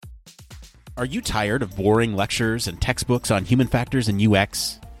Are you tired of boring lectures and textbooks on human factors and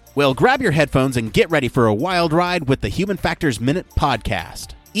UX? Well, grab your headphones and get ready for a wild ride with the Human Factors Minute podcast.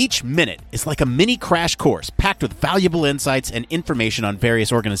 Each minute is like a mini crash course packed with valuable insights and information on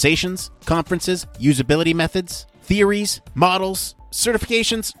various organizations, conferences, usability methods, theories, models,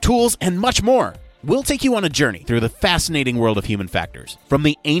 certifications, tools, and much more. We'll take you on a journey through the fascinating world of human factors, from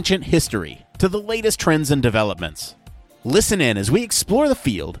the ancient history to the latest trends and developments. Listen in as we explore the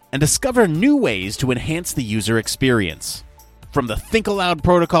field and discover new ways to enhance the user experience. From the Think Aloud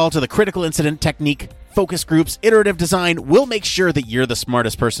protocol to the critical incident technique, focus groups, iterative design, we'll make sure that you're the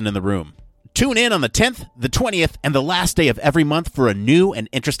smartest person in the room. Tune in on the 10th, the 20th, and the last day of every month for a new and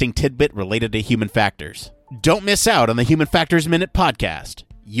interesting tidbit related to human factors. Don't miss out on the Human Factors Minute podcast,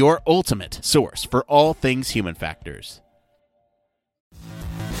 your ultimate source for all things human factors.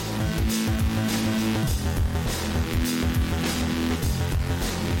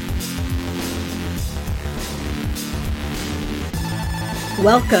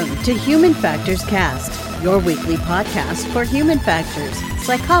 Welcome to Human Factors Cast, your weekly podcast for human factors,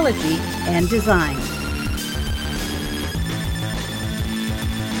 psychology, and design.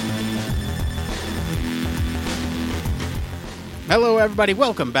 Hello, everybody.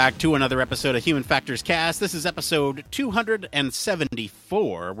 Welcome back to another episode of Human Factors Cast. This is episode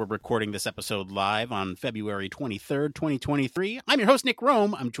 274. We're recording this episode live on February 23rd, 2023. I'm your host, Nick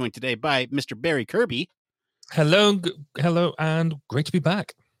Rome. I'm joined today by Mr. Barry Kirby. Hello, and great to be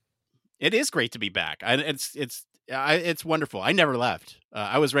back. It is great to be back. It's wonderful. I never left.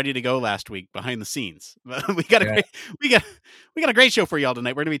 I was ready to go last week behind the scenes. we got a great show for y'all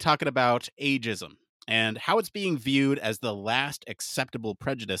tonight. We're going to be talking about ageism and how it's being viewed as the last acceptable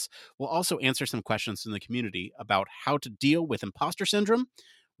prejudice. We'll also answer some questions in the community about how to deal with imposter syndrome,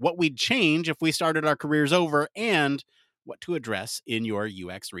 what we'd change if we started our careers over, and what to address in your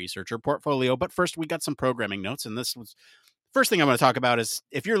UX researcher portfolio. But first, we got some programming notes, and this was first thing I'm going to talk about is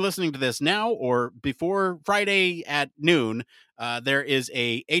if you're listening to this now or before Friday at noon, there is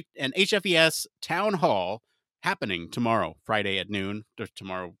an HFES town hall happening tomorrow, Friday at noon,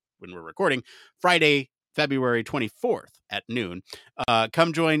 tomorrow when we're recording, Friday, February 24th at noon.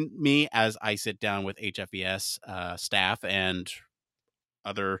 Come join me as I sit down with HFES staff and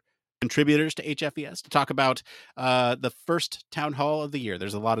other contributors to HFES to talk about the first town hall of the year.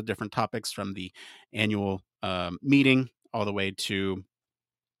 There's a lot of different topics from the annual meeting all the way to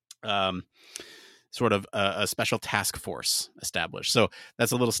sort of a special task force established. So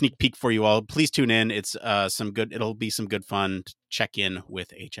that's a little sneak peek for you all. Please tune in. It's it'll be some good fun to check in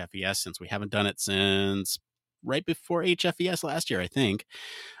with HFES since we haven't done it since right before HFES last year, I think.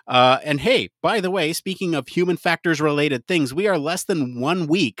 And hey, by the way, speaking of human factors related things, we are less than 1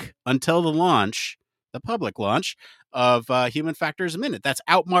 week until the public launch of Human Factors Minute. That's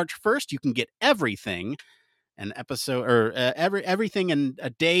out March 1st. You can get everything everything in a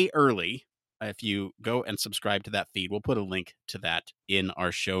day early if you go and subscribe to that feed. We'll put a link to that in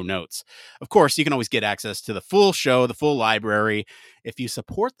our show notes. Of course, you can always get access to the full show, the full library, if you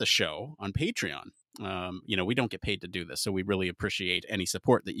support the show on Patreon. We don't get paid to do this, so we really appreciate any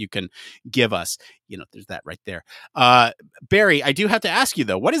support that you can give us. There's that right there. Barry, I do have to ask you,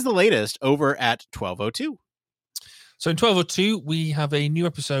 though, what is the latest over at 1202? So in 1202, we have a new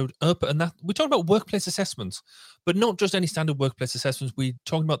episode up, and that we're talking about workplace assessments, but not just any standard workplace assessments. We're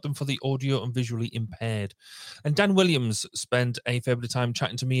talking about them for the audio and visually impaired. And Dan Williams spent a fair bit of time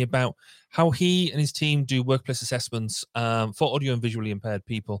chatting to me about how he and his team do workplace assessments for audio and visually impaired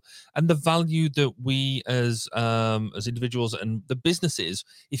people, and the value that we as individuals and the businesses,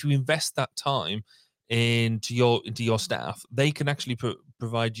 if you invest that time into your staff, they can actually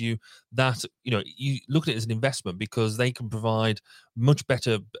provide you that, you look at it as an investment because they can provide much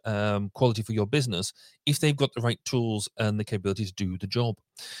better quality for your business if they've got the right tools and the capability to do the job.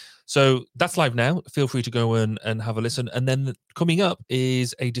 So that's live now. Feel free to go and have a listen. And then coming up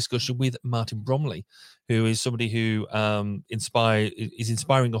is a discussion with Martin Bromley, who is somebody who is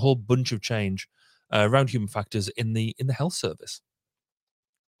inspiring a whole bunch of change around human factors in the health service.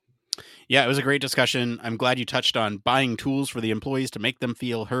 Yeah, it was a great discussion. I'm glad you touched on buying tools for the employees to make them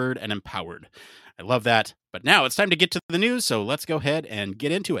feel heard and empowered. I love that. But now it's time to get to the news, so let's go ahead and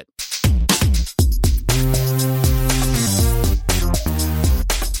get into it.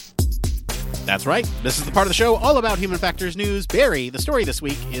 That's right. This is the part of the show all about human factors news. Barry, the story this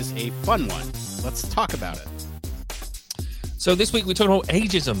week is a fun one. Let's talk about it. So this week we're talking about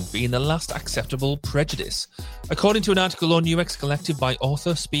ageism being the last acceptable prejudice. According to an article on UX Collective by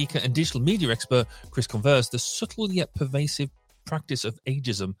author, speaker, and digital media expert Chris Converse, the subtle yet pervasive practice of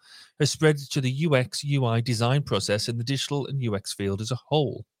ageism has spread to the UX UI design process in the digital and UX field as a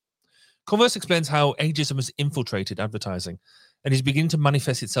whole. Converse explains how ageism has infiltrated advertising and is beginning to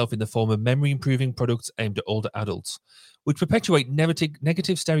manifest itself in the form of memory-improving products aimed at older adults, which perpetuate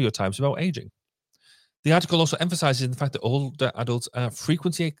negative stereotypes about aging. The article also emphasizes the fact that older adults are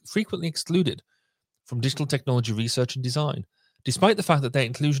frequently excluded from digital technology research and design, despite the fact that their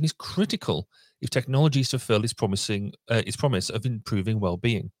inclusion is critical if technology is to fulfill its promise of improving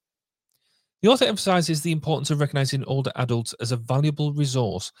well-being. The author emphasizes the importance of recognizing older adults as a valuable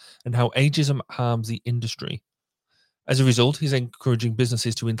resource and how ageism harms the industry. As a result, he's encouraging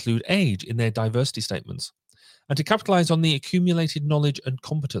businesses to include age in their diversity statements and to capitalize on the accumulated knowledge and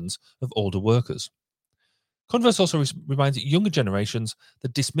competence of older workers. Converse also reminds younger generations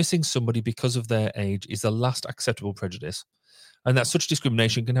that dismissing somebody because of their age is the last acceptable prejudice, and that such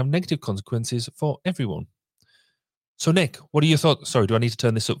discrimination can have negative consequences for everyone. So, Nick, what are your thoughts? Sorry, do I need to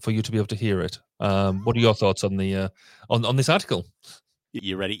turn this up for you to be able to hear it? What are your thoughts on the on this article?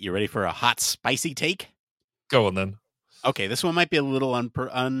 You ready? You ready for a hot, spicy take? Go on then. Okay, this one might be a little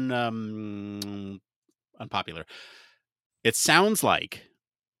unpopular. It sounds like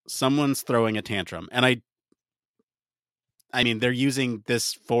someone's throwing a tantrum, and I mean, they're using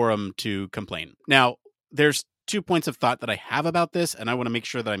this forum to complain. Now, there's 2 points of thought that I have about this, and I want to make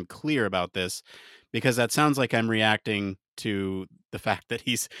sure that I'm clear about this, because that sounds like I'm reacting to the fact that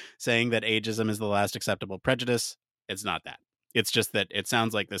he's saying that ageism is the last acceptable prejudice. It's not that. It's just that it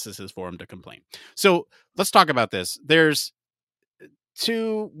sounds like this is his forum to complain. So let's talk about this. There's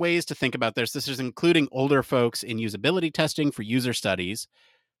 2 ways to think about this. This is including older folks in usability testing for user studies.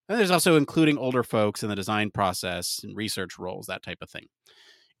 And there's also including older folks in the design process and research roles, that type of thing.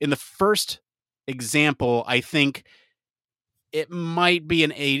 In the first example, I think it might be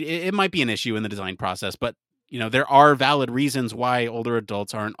an issue in the design process, but there are valid reasons why older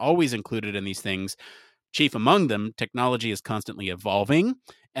adults aren't always included in these things. Chief among them, technology is constantly evolving,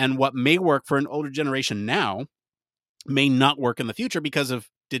 and what may work for an older generation now may not work in the future because of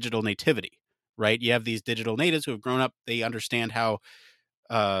digital nativity, right? You have these digital natives who have grown up, they understand how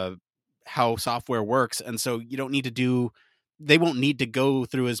software works, and so they won't need to go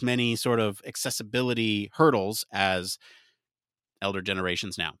through as many sort of accessibility hurdles as elder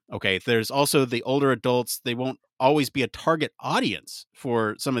generations now. Okay, there's also the older adults. They won't always be a target audience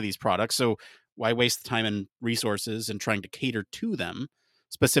for some of these products, so why waste the time and resources in trying to cater to them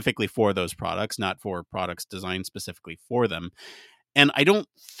specifically for those products, not for products designed specifically for them? And I don't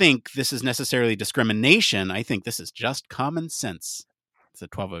think this is necessarily discrimination. I think this is just common sense. It's a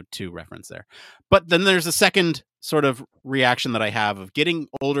 1202 reference there. But then there's a second sort of reaction that I have of getting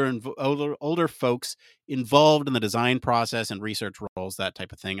older folks involved in the design process and research roles, that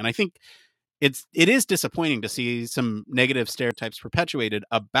type of thing. And I think it is disappointing to see some negative stereotypes perpetuated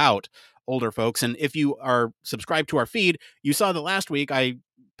about older folks. And if you are subscribed to our feed, you saw that last week I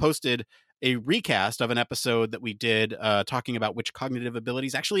posted a recast of an episode that we did talking about which cognitive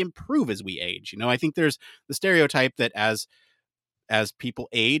abilities actually improve as we age. I think there's the stereotype that as people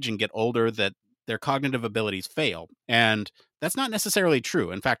age and get older, that their cognitive abilities fail. And that's not necessarily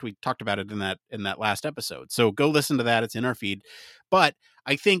true. In fact, we talked about it in that last episode. So go listen to that. It's in our feed. But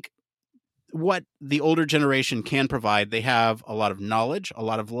I think what the older generation can provide, they have a lot of knowledge, a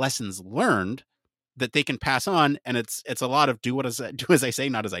lot of lessons learned that they can pass on. And it's a lot of do as I say,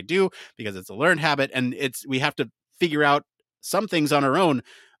 not as I do, because it's a learned habit. And we have to figure out some things on our own.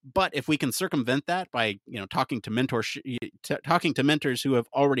 But if we can circumvent that by talking to mentors who have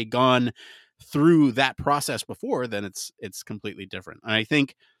already gone through that process before, then it's completely different. And I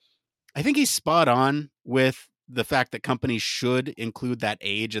think he's spot on with the fact that companies should include that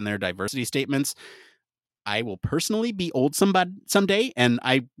age in their diversity statements. I will personally be old someday, and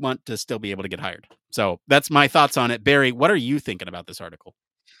I want to still be able to get hired. So that's my thoughts on it. Barry, what are you thinking about this article?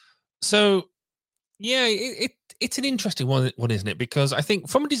 So, yeah, it's an interesting one, isn't it? Because I think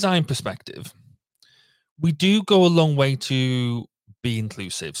from a design perspective, we do go a long way to be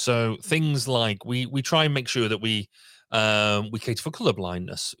inclusive. So things like we try and make sure that we cater for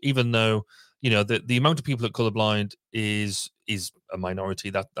colorblindness, even though the amount of people that colorblind is a minority.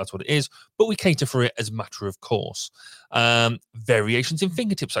 That's what it is, but we cater for it as a matter of course. Variations in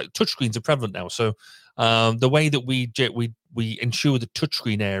fingertips, like touchscreens, are prevalent now. So the way that we ensure the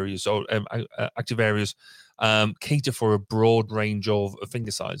touchscreen areas or active areas cater for a broad range of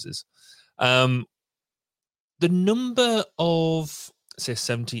finger sizes. The number of, say,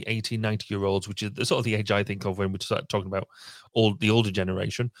 70, 80, 90-year-olds, which is the sort of the age I think of when we start talking about the older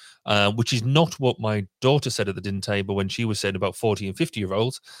generation, which is not what my daughter said at the dinner table when she was saying about 40 and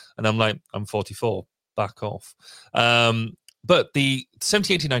 50-year-olds. And I'm like, I'm 44, back off. But the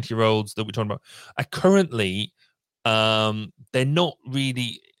 70, 80, 90-year-olds that we're talking about are currently, they're not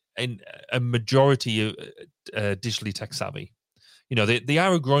really a majority digitally tech savvy. They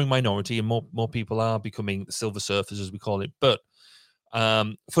are a growing minority, and more people are becoming silver surfers, as we call it. But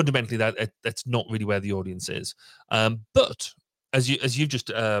fundamentally, that's not really where the audience is. But as you've just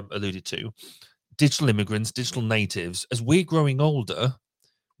alluded to, digital immigrants, digital natives, as we're growing older,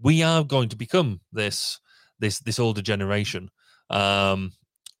 we are going to become this older generation, and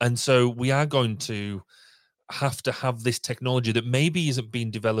so we are going to have this technology that maybe isn't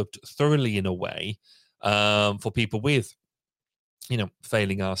being developed thoroughly in a way for people with,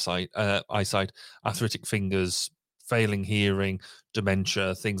 failing eyesight, arthritic fingers, failing hearing,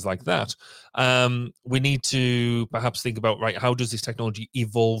 dementia, things like that. We need to perhaps think about, right, how does this technology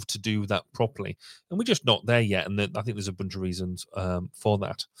evolve to do that properly? And we're just not there yet. And I think there's a bunch of reasons for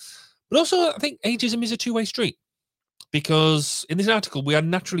that. But also, I think ageism is a two-way street, because in this article, we are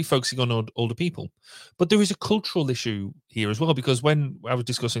naturally focusing on older people. But there is a cultural issue here as well, because when I was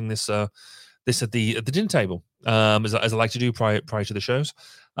discussing this at the dinner table, as I like to do prior to the shows,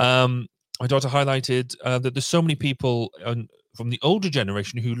 my daughter highlighted that there's so many people from the older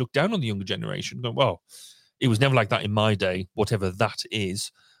generation who look down on the younger generation, going, well, it was never like that in my day, whatever that is.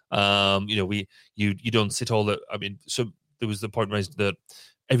 You don't sit all the, so there was the point raised that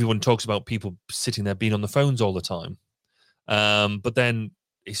everyone talks about people sitting there being on the phones all the time. But then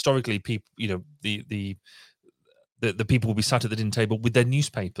historically, people, the people will be sat at the dinner table with their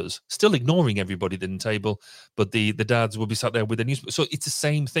newspapers, still ignoring everybody at the dinner table, but the dads will be sat there with their newspapers. So it's the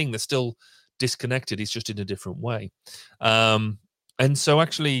same thing. They're still disconnected. It's just in a different way. And so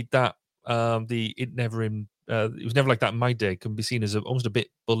actually that it was never like that in my day can be seen as almost a bit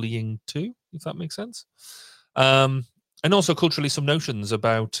bullying too, if that makes sense. And also culturally, some notions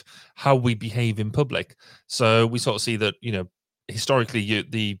about how we behave in public. So we sort of see that, historically,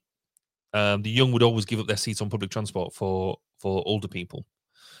 the young would always give up their seats on public transport for older people,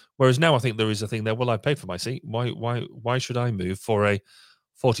 whereas now I think there is a thing there. Well, I paid for my seat. Why should I move for a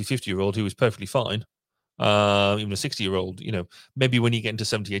 40, 50-year-old who is perfectly fine? Even a 60-year-old. Maybe when you get into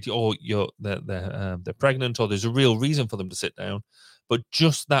 70, 80, or they're pregnant, or there's a real reason for them to sit down. But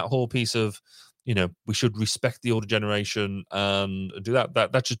just that whole piece of, we should respect the older generation and do that.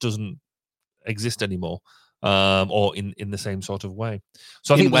 That just doesn't exist anymore. Or in the same sort of way.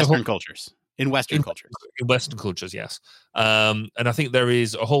 So I think Western cultures, yes. And I think there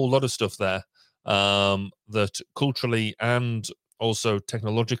is a whole lot of stuff there that culturally and also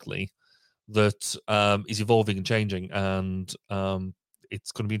technologically that is evolving and changing, and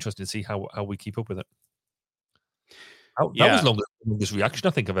it's going to be interesting to see how we keep up with it. That was the longest reaction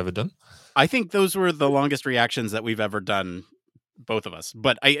I think I've ever done. I think those were the longest reactions that we've ever done, both of us.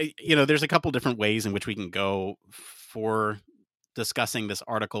 But there's a couple different ways in which we can go for discussing this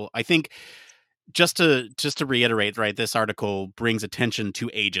article. I think just to reiterate, right, this article brings attention to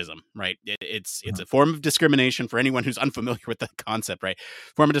ageism, right? It's a form of discrimination for anyone who's unfamiliar with the concept, right?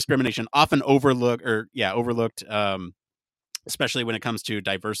 Form of discrimination, often overlooked, especially when it comes to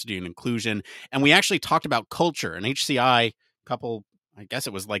diversity and inclusion. And we actually talked about culture and HCI I guess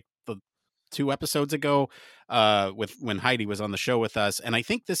it was like the 2 episodes ago, when Heidi was on the show with us. And I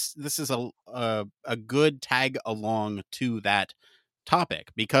think this is a good tag along to that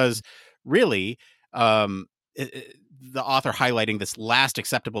topic, because really, the author highlighting this last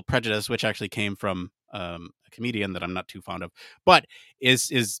acceptable prejudice, which actually came from a comedian that I'm not too fond of, but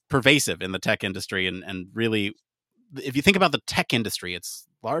is pervasive in the tech industry. And really, if you think about the tech industry, it's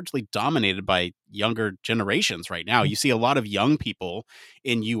largely dominated by younger generations right now. You see a lot of young people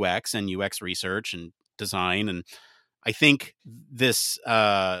in UX and UX research and design. And I think this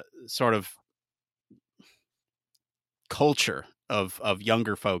sort of culture of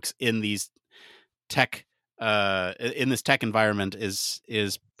younger folks in these tech in this tech environment is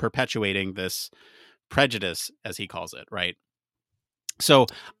perpetuating this prejudice, as he calls it, right? So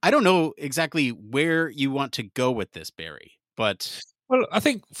I don't know exactly where you want to go with this, Barry, but well, I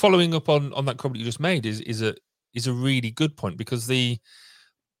think following up on that comment you just made is a really good point, because the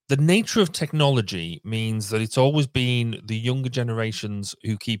nature of technology means that it's always been the younger generations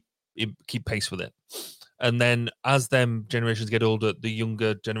who keep pace with it. And then as them generations get older, the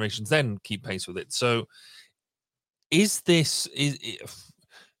younger generations then keep pace with it. So we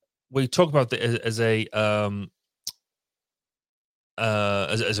talk about it as a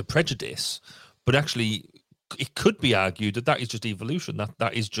prejudice, but actually it could be argued that is just evolution.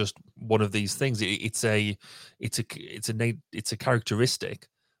 That is just one of these things. It's a characteristic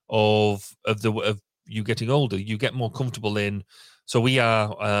of you getting older. You get more comfortable in. So we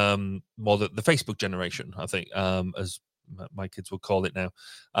are more the Facebook generation, I think, as my kids would call it now.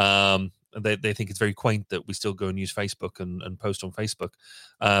 they think it's very quaint that we still go and use Facebook and post on Facebook,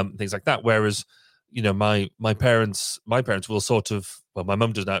 things like that. Whereas, my parents will sort of, well, my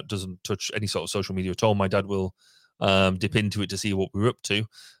mum doesn't touch any sort of social media at all. My dad will dip into it to see what we're up to,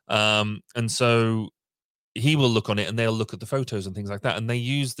 and so he will look on it and they'll look at the photos and things like that, and they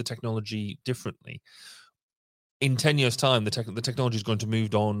use the technology differently. In 10 years' time, the technology is going to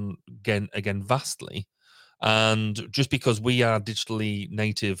move on again vastly. And just because we are digitally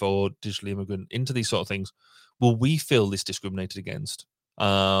native or digitally immigrant into these sort of things, will we feel this discriminated against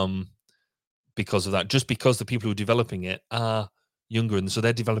because of that? Just because the people who are developing it are younger, and so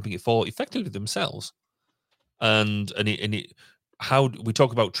they're developing it for effectively themselves. And how we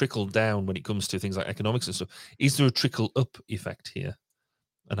talk about trickle down when it comes to things like economics and stuff. Is there a trickle up effect here?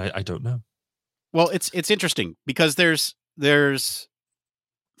 And I don't know. Well, it's interesting because there's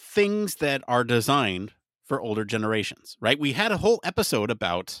things that are designed for older generations, right? We had a whole episode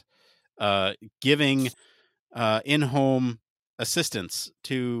about giving in-home assistance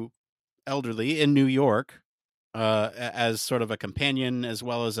to elderly in New York as sort of a companion as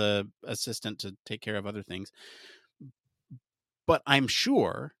well as a assistant to take care of other things. But I'm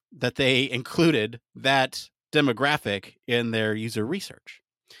sure that they included that demographic in their user research.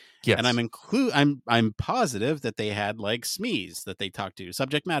 Yes. And I'm positive that they had like SMEs that they talked to,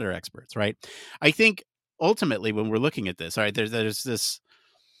 subject matter experts, right? I think ultimately when we're looking at this, all right, there is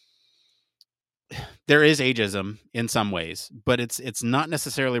ageism in some ways, but it's not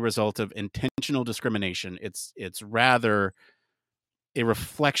necessarily a result of intentional discrimination. It's rather a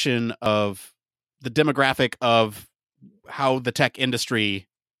reflection of the demographic of how the tech industry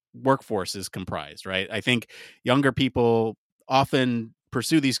workforce is comprised, right? I think younger people often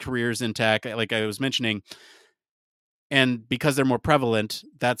pursue these careers in tech, like I was mentioning, and because they're more prevalent,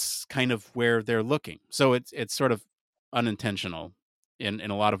 that's kind of where they're looking. So it's sort of unintentional in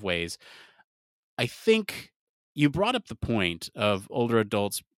a lot of ways. I think you brought up the point of older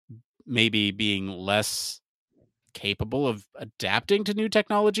adults maybe being less capable of adapting to new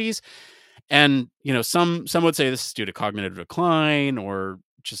technologies. And, some would say this is due to cognitive decline or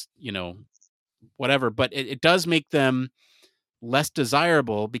just, whatever, but it does make them less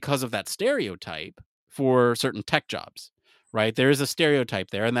desirable because of that stereotype for certain tech jobs, right? There is a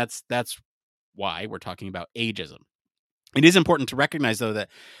stereotype there, and that's why we're talking about ageism. It is important to recognize, though, that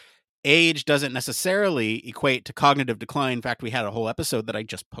age doesn't necessarily equate to cognitive decline. In fact, we had a whole episode that I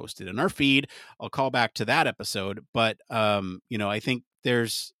just posted in our feed. I'll call back to that episode, but I think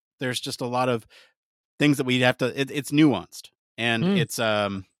there's just a lot of things that we'd have to. It's nuanced, and it's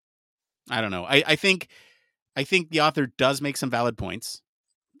I don't know. I think the author does make some valid points,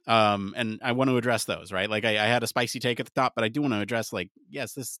 and I want to address those. Right, like I had a spicy take at the top, but I do want to address, like,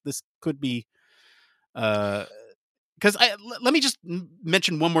 yes, this could be. Because let me just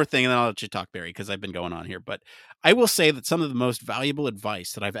mention one more thing, and then I'll let you talk, Barry, because I've been going on here. But I will say that some of the most valuable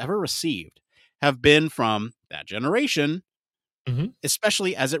advice that I've ever received have been from that generation,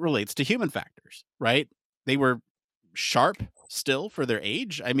 especially as it relates to human factors, right? They were sharp still for their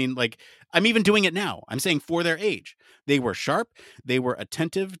age. I mean, like, I'm even doing it now. I'm saying for their age. They were sharp. They were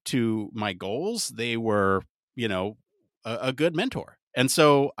attentive to my goals. They were, a good mentor. And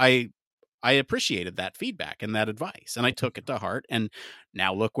so I appreciated that feedback and that advice, and I took it to heart, and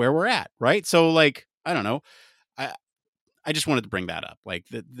now look where we're at, right? So, like, I don't know. I just wanted to bring that up. Like,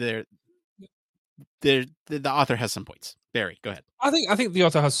 the author has some points. Barry, go ahead. I think the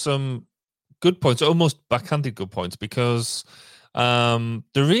author has some good points, almost backhanded good points, because there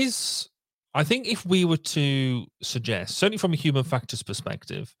is, I think, if we were to suggest, certainly from a human factors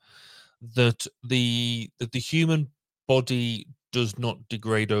perspective, that the human body does not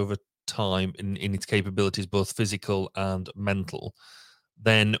degrade over time in its capabilities, both physical and mental,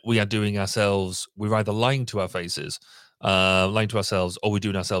 then we are doing ourselves, we're either lying to our faces, lying to ourselves, or we're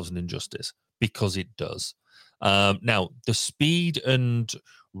doing ourselves an injustice, because it does. Now, the speed and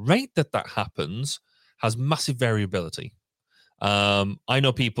rate that happens has massive variability. I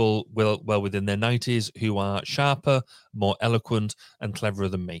know people well within their 90s who are sharper, more eloquent, and cleverer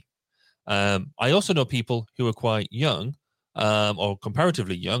than me. I also know people who are quite young, or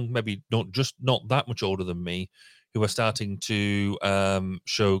comparatively young, maybe not that much older than me, who are starting to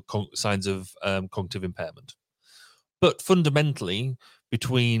show signs of cognitive impairment. But fundamentally,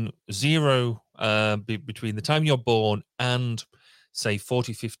 between between the time you're born and, say,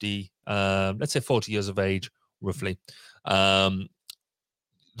 40, 50, let's say 40 years of age, roughly, the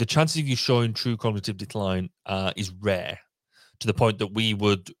chances of you showing true cognitive decline is rare, to the point that we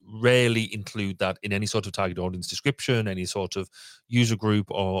would rarely include that in any sort of target audience description, any sort of user group,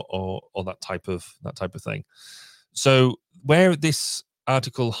 or that type of thing. So where this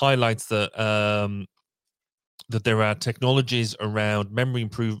article highlights that that there are technologies around memory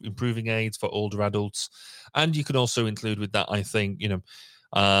improving aids for older adults, and you can also include with that, I think,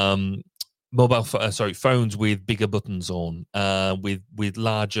 phones with bigger buttons on, with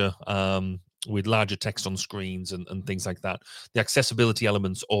larger text on screens and things like that. The accessibility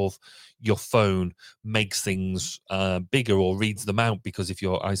elements of your phone makes things bigger or reads them out, because if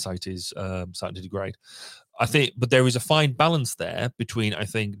your eyesight is starting to degrade. I think, but there is a fine balance there between, I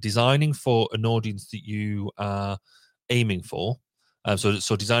think, designing for an audience that you are aiming for.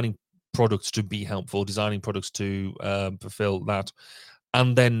 So designing products to be helpful, designing products to fulfill that,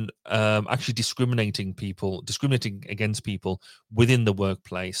 and then actually discriminating against people within the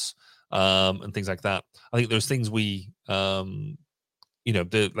workplace, and things like that. I think there's things we, like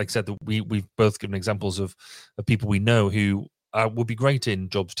I said, that we've both given examples of people we know who would be great in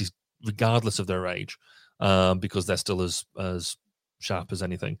jobs regardless of their age, because they're still as sharp as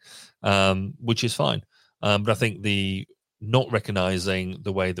anything, which is fine. But I think the not recognizing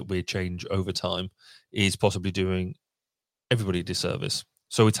the way that we change over time is possibly doing everybody a disservice.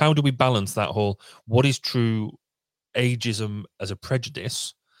 So it's how do we balance that whole, what is true ageism as a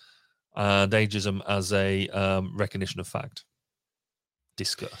prejudice and ageism as a recognition of fact?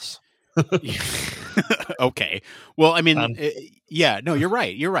 Discuss. Okay. Well, I mean, no, you're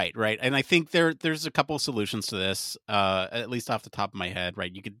right. Right. And I think there's a couple of solutions to this, at least off the top of my head,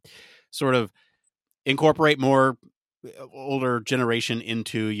 right? You could sort of incorporate more older generation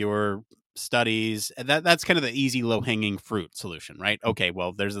into your studies. That's kind of the easy, low-hanging fruit solution, right? Okay,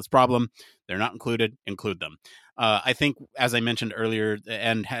 well, there's this problem. They're not included. Include them. I think, as I mentioned earlier,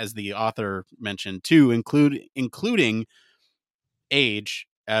 and as the author mentioned too, including age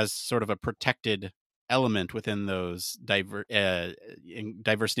as sort of a protected element within those diversity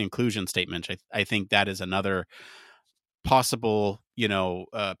inclusion statements. I think that is another possible,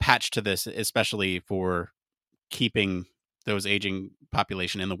 patch to this, especially for keeping those aging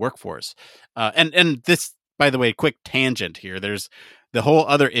population in the workforce. And this, by the way, quick tangent here. There's the whole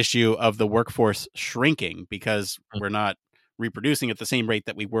other issue of the workforce shrinking because we're not reproducing at the same rate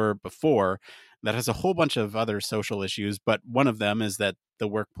that we were before. That has a whole bunch of other social issues, but one of them is that the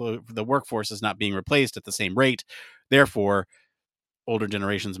workforce is not being replaced at the same rate. Therefore, older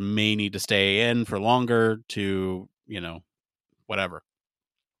generations may need to stay in for longer to, whatever.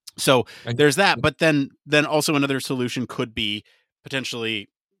 So there's that. But then also another solution could be potentially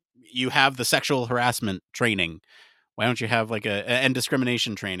you have the sexual harassment training. Why don't you have like and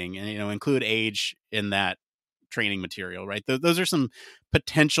discrimination training and, include age in that training material, right? Those are some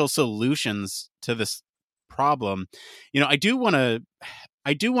potential solutions to this problem. I do want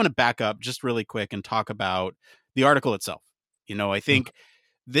to back up just really quick and talk about the article itself. I think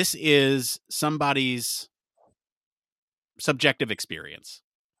this is somebody's subjective experience.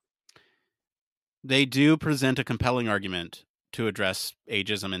 They do present a compelling argument to address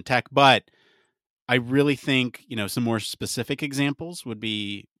ageism in tech, but I really think, some more specific examples would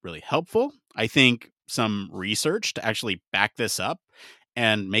be really helpful. I think some research to actually back this up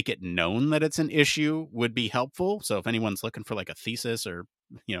and make it known that it's an issue would be helpful. So if anyone's looking for like a thesis or,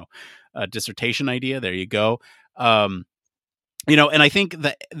 a dissertation idea, there you go. And I think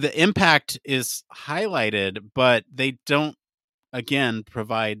that the impact is highlighted, but they don't, again,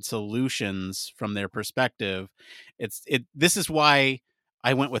 provide solutions from their perspective. This is why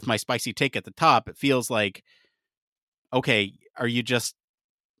I went with my spicy take at the top. It feels like, okay, are you just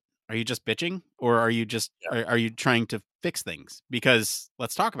bitching, or are you just are you trying to fix things? Because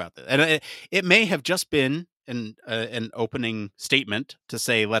let's talk about this. And it may have just been an opening statement to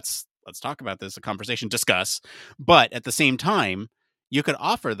say let's talk about this, a conversation, discuss. But at the same time, you could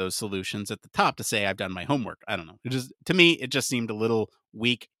offer those solutions at the top to say I've done my homework. I don't know. To me, it just seemed a little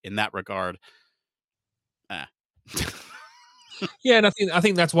weak in that regard. Yeah, and I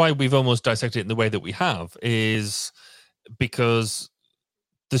think that's why we've almost dissected it in the way that we have, is because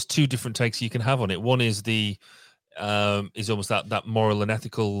there's two different takes you can have on it. One is is almost that moral and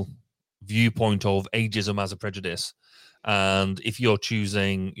ethical viewpoint of ageism as a prejudice, and if you're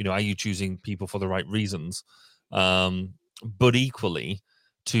choosing, are you choosing people for the right reasons? But equally,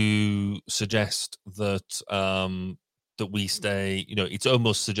 to suggest that that we stay, it's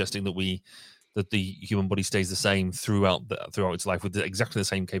almost suggesting that the human body stays the same throughout its life with exactly the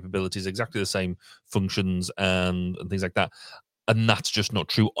same capabilities, exactly the same functions, and things like that. And that's just not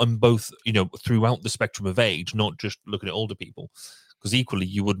true on both, throughout the spectrum of age, not just looking at older people. Because equally,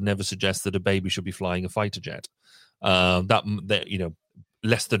 you would never suggest that a baby should be flying a fighter jet. That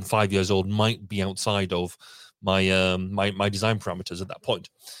less than 5 years old might be outside of my design parameters at that point.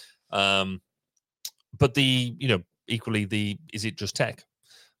 But equally, is it just tech?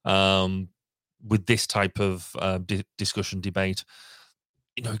 With this type of discussion debate,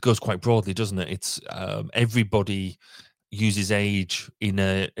 it goes quite broadly, doesn't it? It's everybody uses age and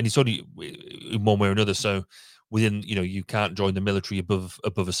it's only in one way or another. So within, you can't join the military above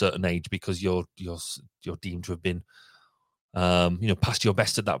a certain age because you're deemed to have been past your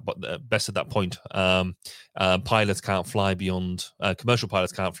best at that point. Pilots can't fly beyond commercial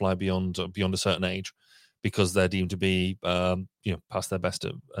pilots can't fly beyond a certain age because they're deemed to be past their best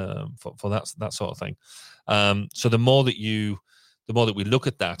for that sort of thing. So the more that we look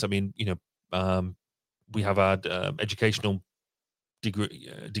at that, I mean, we have had educational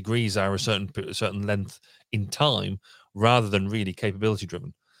degrees are a certain length in time rather than really capability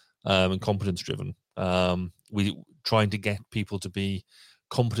driven and competence driven. We trying to get people to be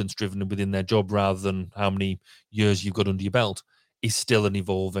competence driven within their job rather than how many years you've got under your belt is still an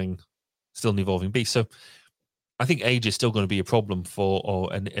evolving beast. So I think age is still going to be a problem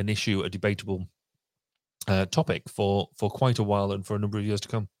or an issue, a debatable topic for quite a while and for a number of years to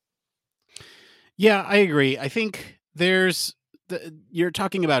come. Yeah, I agree. I think you're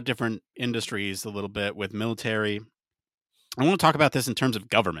talking about different industries a little bit with military. I want to talk about this in terms of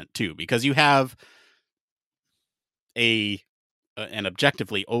government too, because you have an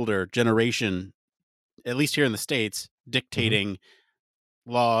objectively older generation, at least here in the States, dictating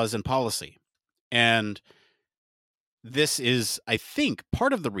laws and policy. And this is, I think,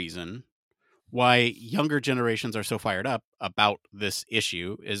 part of the reason why younger generations are so fired up about this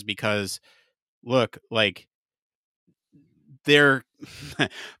issue is because, look, like, their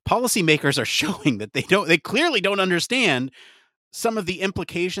policymakers are showing that they clearly don't understand some of the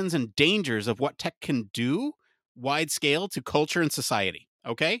implications and dangers of what tech can do wide scale to culture and society.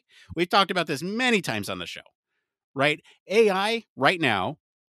 Okay. We've talked about this many times on the show, right? AI right now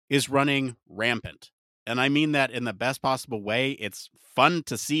is running rampant. And I mean that in the best possible way. It's fun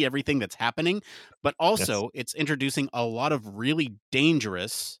to see everything that's happening, but also It's introducing a lot of really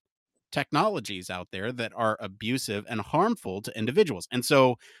dangerous technologies out there that are abusive and harmful to individuals. And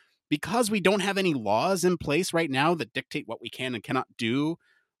so because we don't have any laws in place right now that dictate what we can and cannot do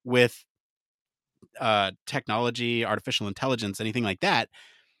with technology, artificial intelligence, anything like that,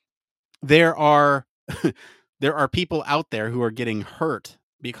 there are people out there who are getting hurt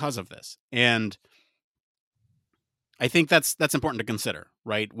because of this. And I think that's important to consider,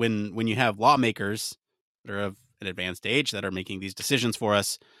 right? When you have lawmakers that are of an advanced age that are making these decisions for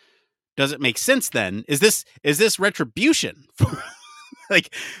us, does it make sense then? Is this retribution for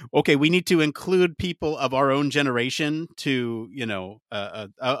like, okay, we need to include people of our own generation to,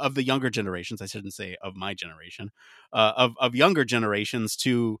 of the younger generations. I shouldn't say of my generation, of younger generations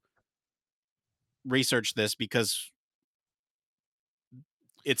to research this because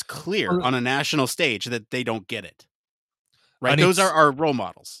it's clear on a national stage that they don't get it. Right. Those are our role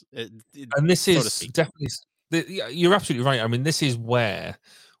models. And this is definitely, you're absolutely right. I mean, this is where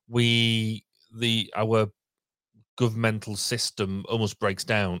our governmental system almost breaks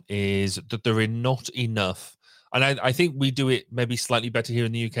down, is that there are not enough, and I think we do it maybe slightly better here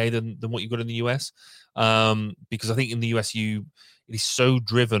in the UK than what you've got in the US, because I think in the US it is so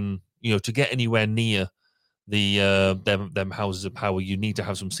driven, to get anywhere near them houses of power, you need to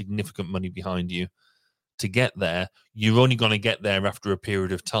have some significant money behind you to get there. You're only going to get there after a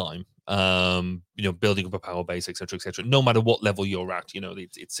period of time, building up a power base, etc., no matter what level you're at.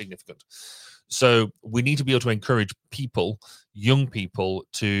 It's significant. So we need to be able to encourage young people,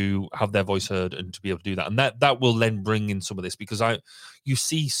 to have their voice heard and to be able to do that. And that will then bring in some of this, because you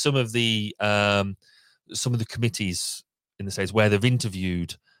see some of the committees in the States where they've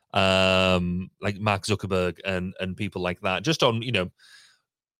interviewed like Mark Zuckerberg and people like that, just on,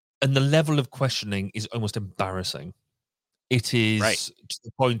 and the level of questioning is almost embarrassing. It is right to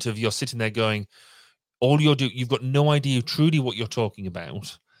the point of you're sitting there going, you've got no idea truly what you're talking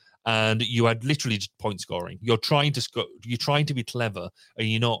about. And you had literally just point scoring. You're trying to be clever, and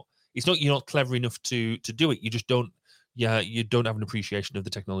you're not clever enough to do it. You just don't. Yeah, you don't have an appreciation of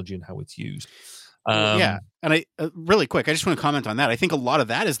the technology and how it's used. And I really quick, I just want to comment on that. I think a lot of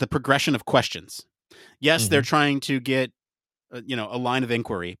that is the progression of questions. Yes, they're trying to get a line of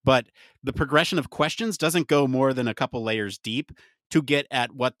inquiry, but the progression of questions doesn't go more than a couple layers deep to get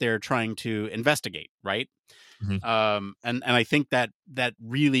at what they're trying to investigate, right? And I think that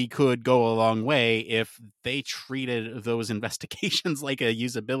really could go a long way if they treated those investigations like a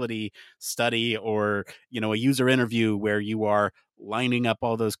usability study or, a user interview where you are lining up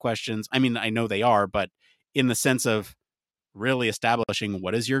all those questions. I mean, I know they are, but in the sense of really establishing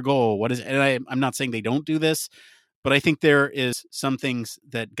what is your goal, and I'm not saying they don't do this, but I think there is some things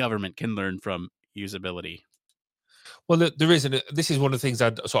that government can learn from usability. Well, there is, and this is one of the things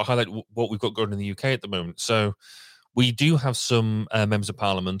I'd sort of highlight what we've got going in the UK at the moment. So we do have some members of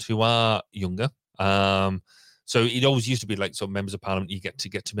parliament who are younger. So it always used to be like some members of parliament, you get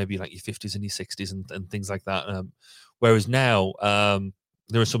to maybe like your 50s and your 60s and things like that. Whereas now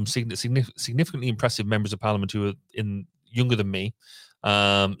there are some significantly impressive members of parliament who are younger than me,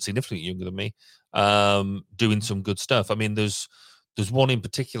 significantly younger than me, doing some good stuff. I mean, there's one in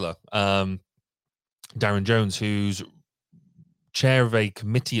particular, Darren Jones, who's chair of a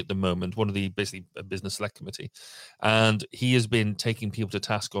committee at the moment, one of the basically a business select committee, and he has been taking people to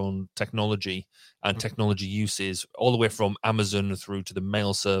task on technology and technology uses all the way from Amazon through to the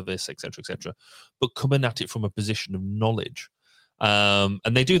mail service, etc., but coming at it from a position of knowledge. And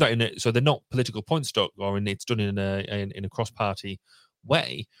they do that so they're not political point stock, it's done in a cross-party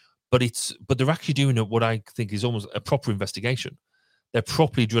way, but they're actually doing what I think is almost a proper investigation. They're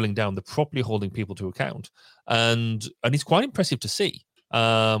properly drilling down. They're properly holding people to account, and it's quite impressive to see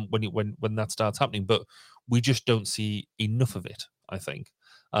when that starts happening. But we just don't see enough of it, I think.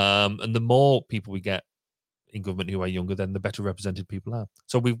 And the more people we get in government who are younger, then the better represented people are.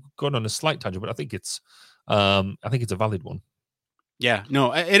 So we've gone on a slight tangent, but I think it's a valid one. Yeah,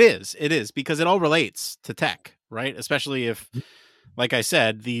 no, it is because it all relates to tech, right? Especially if, like I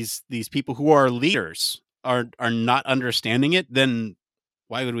said, these people who are leaders are not understanding it, then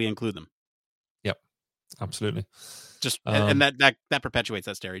why would we include them? Yep, absolutely. Just and that perpetuates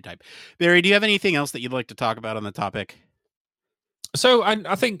that stereotype. Barry, do you have anything else that you'd like to talk about on the topic? So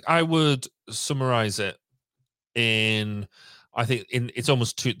I think I would summarize it it's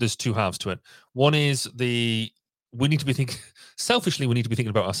almost there's two halves to it. One is we need to be thinking selfishly. We need to be thinking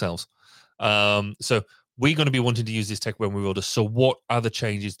about ourselves. So we're going to be wanting to use this tech when we're older. So what are the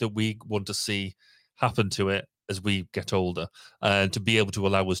changes that we want to see happen to it as we get older, and to be able to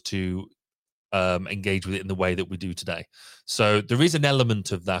allow us to engage with it in the way that we do today? So there is an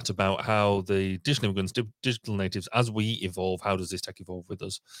element of that about how the digital immigrants, digital natives, as we evolve, how does this tech evolve with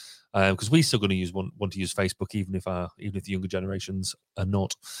us? Because we're still going to want to use Facebook, even if the younger generations are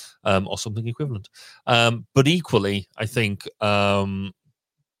not, or something equivalent. But equally, I think the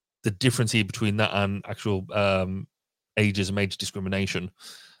difference here between that and actual ageism, age discrimination.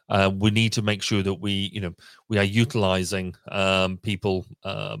 We need to make sure that we are utilizing people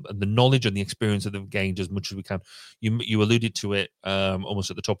and the knowledge and the experience that they've gained as much as we can. You alluded to it almost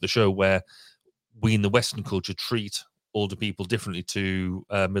at the top of the show, where we in the Western culture treat older people differently to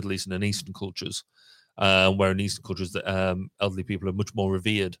Middle Eastern and Eastern cultures, where in Eastern cultures the elderly people are much more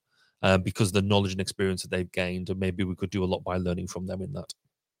revered because of the knowledge and experience that they've gained, and maybe we could do a lot by learning from them in that.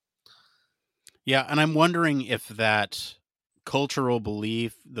 Yeah, and I'm wondering if that cultural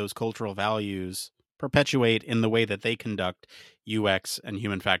belief, those cultural values, perpetuate in the way that they conduct UX and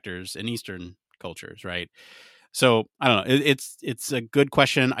human factors in Eastern cultures, right? So I don't know. It's a good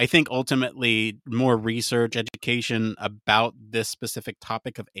question. I think ultimately more research, education about this specific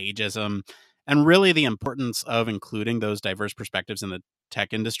topic of ageism, and really the importance of including those diverse perspectives in the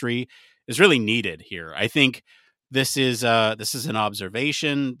tech industry is really needed here. I think this is an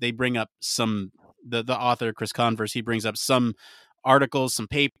observation. They bring up the author, Chris Converse, he brings up some articles, some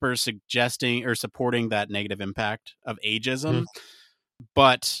papers suggesting or supporting that negative impact of ageism,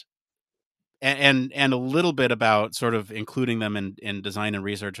 but and a little bit about sort of including them in design and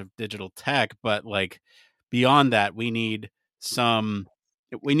research of digital tech. But like beyond that, we need some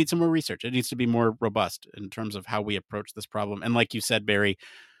more research. It needs to be more robust in terms of how we approach this problem. And like you said, Barry,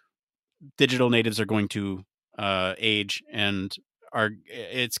 digital natives are going to age and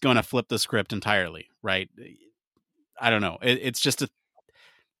it's going to flip the script entirely, right? I don't know. It's just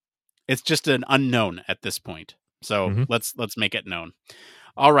an unknown at this point. So let's make it known.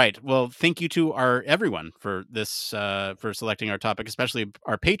 All right. Well, thank you to everyone for this for selecting our topic, especially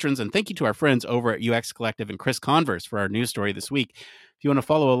our patrons, and thank you to our friends over at UX Collective and Chris Converse for our news story this week. If you want to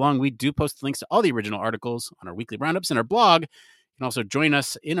follow along, we do post links to all the original articles on our weekly roundups and our blog. You can also join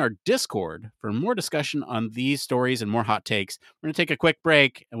us in our Discord for more discussion on these stories and more hot takes. We're going to take a quick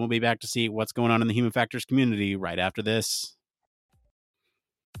break, and we'll be back to see what's going on in the Human Factors community right after this.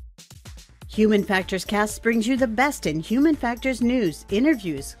 Human Factors Cast brings you the best in human factors news,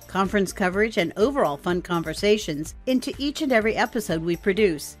 interviews, conference coverage, and overall fun conversations into each and every episode we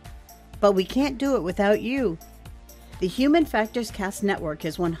produce. But we can't do it without you. The Human Factors Cast network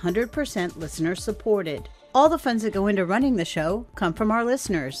is 100% listener supported. All the funds that go into running the show come from our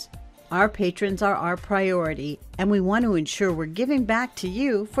listeners. Our patrons are our priority, and we want to ensure we're giving back to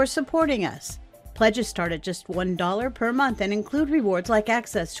you for supporting us. Pledges start at just $1 per month and include rewards like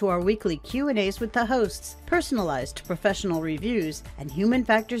access to our weekly Q&As with the hosts, personalized professional reviews, and Human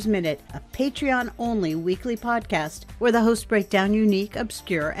Factors Minute, a Patreon-only weekly podcast where the hosts break down unique,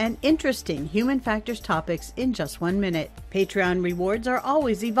 obscure, and interesting human factors topics in just 1 minute. Patreon rewards are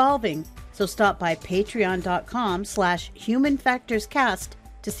always evolving, so stop by patreon.com/humanfactorscast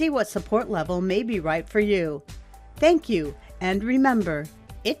to see what support level may be right for you. Thank you, and remember,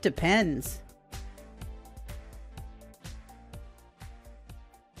 it depends.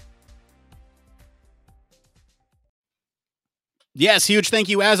 Yes, huge thank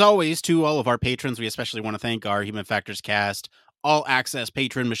you, as always, to all of our patrons. We especially want to thank our Human Factors Cast All Access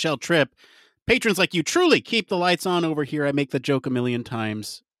patron, Michelle Tripp. Patrons like you truly keep the lights on over here. I make the joke a million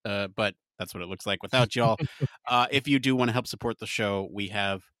times, but that's what it looks like without y'all. If you do want to help support the show, we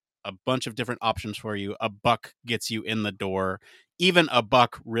have a bunch of different options for you. $1 gets you in the door. Even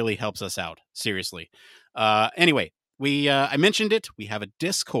 $1 really helps us out. Seriously. Anyway, I mentioned it. We have a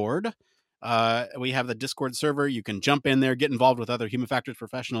Discord. We have the Discord server. You can jump in there, get involved with other Human Factors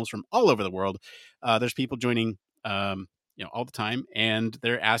professionals from all over the world. There's people joining, all the time, and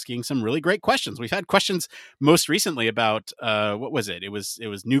they're asking some really great questions. We've had questions most recently about what was it? It was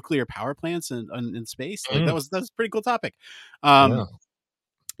nuclear power plants in space. Like that was a pretty cool topic.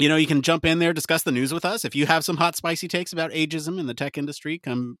 You can jump in there, discuss the news with us. If you have some hot, spicy takes about ageism in the tech industry,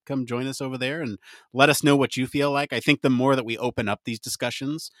 come join us over there and let us know what you feel like. I think the more that we open up these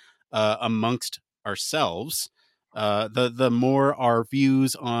discussions amongst ourselves, the more our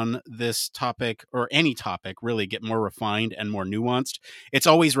views on this topic or any topic really get more refined and more nuanced. It's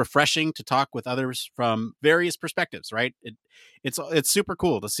always refreshing to talk with others from various perspectives, right? It's super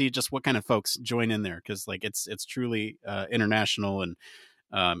cool to see just what kind of folks join in there, because like it's truly international and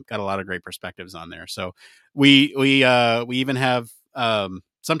got a lot of great perspectives on there. So we even have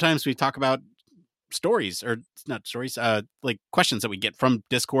sometimes we talk about stories, or not stories, like questions that we get from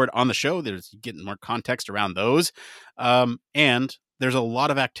Discord on the show. There's getting more context around those, and there's a lot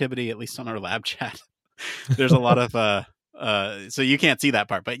of activity, at least on our lab chat. There's a lot of so you can't see that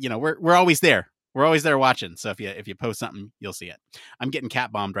part, but we're always there. We're always there watching. So if you post something, you'll see it. I'm getting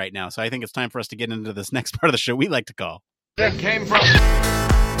cat bombed right now, so I think it's time for us to get into this next part of the show we like to call It came from.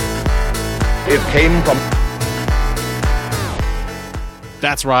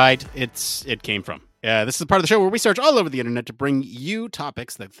 That's right. It came from. This is the part of the show where we search all over the internet to bring you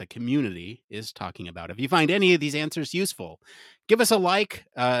topics that the community is talking about. If you find any of these answers useful, give us a like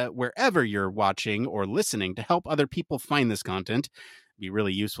wherever you're watching or listening to help other people find this content. It'd be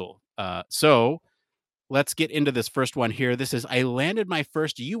really useful. So let's get into this first one here. This is, I landed my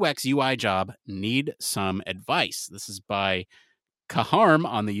first UX UI job. Need some advice. This is by Kaharm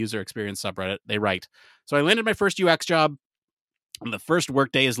on the user experience subreddit. They write, so I landed my first UX job. The first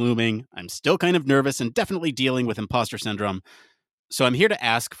workday is looming. I'm still kind of nervous and definitely dealing with imposter syndrome. So I'm here to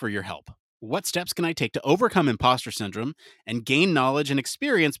ask for your help. What steps can I take to overcome imposter syndrome and gain knowledge and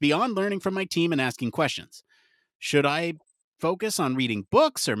experience beyond learning from my team and asking questions? Should I focus on reading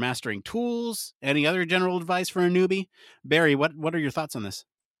books or mastering tools? Any other general advice for a newbie? Barry, what are your thoughts on this?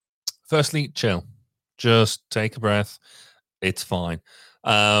 Firstly, chill. Just take a breath. It's fine.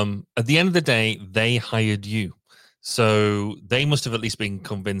 At the end of the day, they hired you. So they must have at least been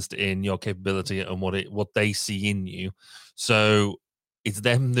convinced in your capability and what they see in you. So it's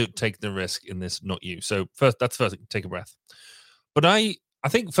them that take the risk in this, not you. So first, take a breath. But I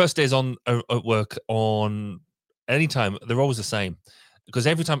think first days at work on any time, they're always the same. Because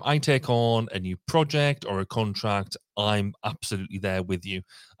every time I take on a new project or a contract, I'm absolutely there with you.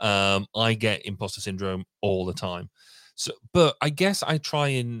 I get imposter syndrome all the time. So, but I guess I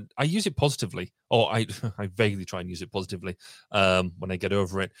use it positively, or I vaguely try and use it positively when I get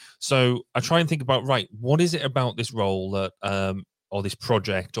over it. So I try and think about, right, what is it about this role that, or this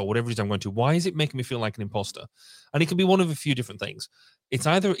project or whatever it is I'm going to, why is it making me feel like an imposter? And it can be one of a few different things. It's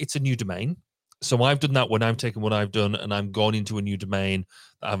either it's a new domain. So I've done that when I've taken what I've done and I'm gone into a new domain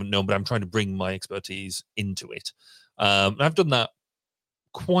that I haven't known, but I'm trying to bring my expertise into it. And I've done that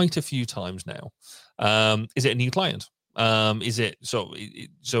quite a few times now. Is it a new client? Is it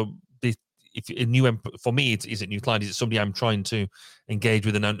if a new for me, is it new client? Is it somebody I'm trying to engage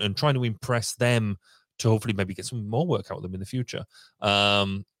with and trying to impress them to hopefully maybe get some more work out of them in the future?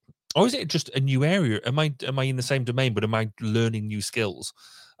 Or is it just a new area? Am I in the same domain, but am I learning new skills?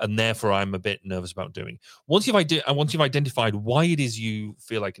 And therefore, I'm a bit nervous about doing. Once you've identified why it is you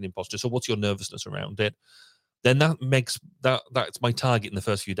feel like an imposter, so what's your nervousness around it, then that makes that's my target in the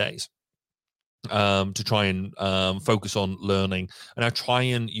first few days. To try and focus on learning, and I try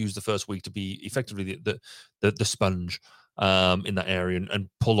and use the first week to be effectively the sponge in that area and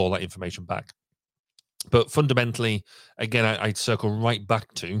pull all that information back. But fundamentally, again, I'd circle right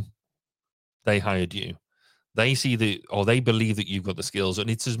back to they hired you. They see they believe that you've got the skills, and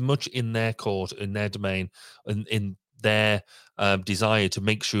it's as much in their court, in their domain, and in their desire to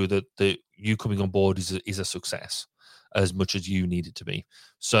make sure that you coming on board is a success as much as you need it to be.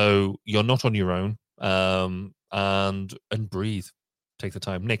 So you're not on your own, and breathe, take the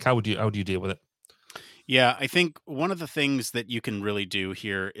time. Nick, how do you deal with it? Yeah, I think one of the things that you can really do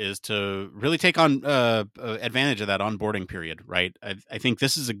here is to really take on advantage of that onboarding period, right? I think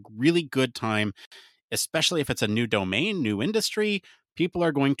this is a really good time, especially if it's a new domain, new industry. People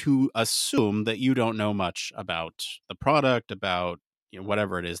are going to assume that you don't know much about the product, about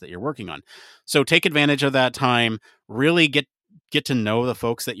whatever it is that you're working on. So take advantage of that time. Really get to know the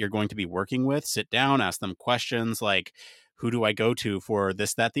folks that you're going to be working with. Sit down, ask them questions like, who do I go to for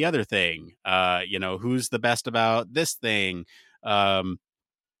this, that, the other thing? Who's the best about this thing?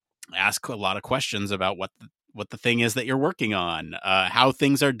 Ask a lot of questions about what the thing is that you're working on, how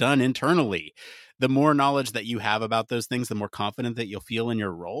things are done internally. The more knowledge that you have about those things, the more confident that you'll feel in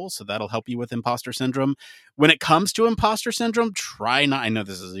your role. So that'll help you with imposter syndrome. When it comes to imposter syndrome, I know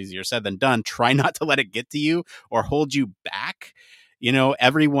this is easier said than done. Try not to let it get to you or hold you back.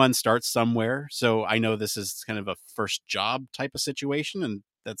 Everyone starts somewhere. So I know this is kind of a first job type of situation, and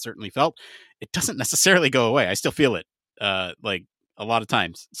that certainly felt. It doesn't necessarily go away. I still feel it. Like a lot of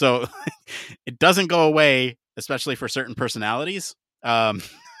times. So it doesn't go away, especially for certain personalities.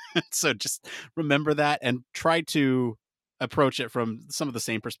 So just remember that and try to approach it from some of the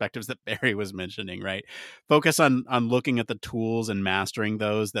same perspectives that Barry was mentioning, right? Focus on looking at the tools and mastering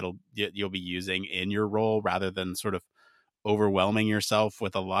those you'll be using in your role, rather than sort of overwhelming yourself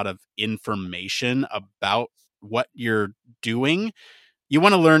with a lot of information about what you're doing. You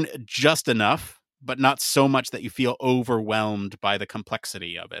want to learn just enough, but not so much that you feel overwhelmed by the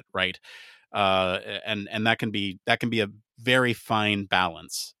complexity of it, right? And that can be a very fine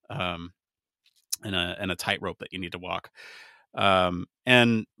balance, and a tightrope that you need to walk.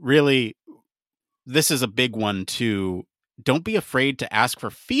 And really, this is a big one too. Don't be afraid to ask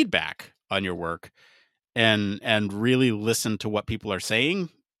for feedback on your work, and really listen to what people are saying,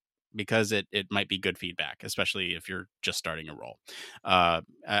 because it might be good feedback, especially if you're just starting a role. I'm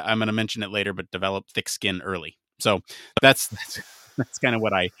going to mention it later, but develop thick skin early. So that's kind of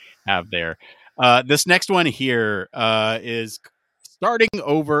what I have there. This next one here is starting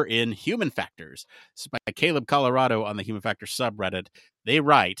over in Human Factors. This is by Caleb Colorado on the Human Factors subreddit. They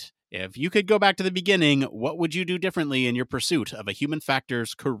write, if you could go back to the beginning, what would you do differently in your pursuit of a Human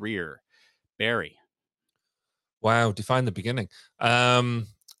Factors career? Barry. Wow, define the beginning.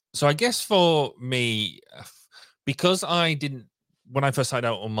 So I guess for me, because I didn't, when I first started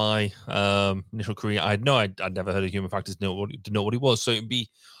out on my initial career, I'd never heard of Human Factors, to know what it was. So it'd be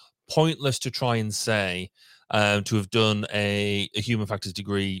pointless to try and say to have done a Human Factors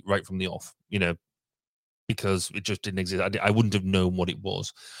degree right from the off, because it just didn't exist. I wouldn't have known what it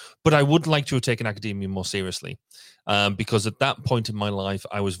was. But I would like to have taken academia more seriously, because at that point in my life,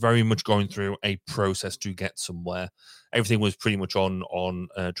 I was very much going through a process to get somewhere. Everything was pretty much on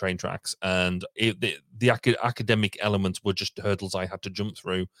train tracks, and the academic elements were just hurdles I had to jump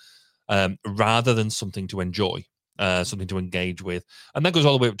through, rather than something to enjoy, something to engage with. And that goes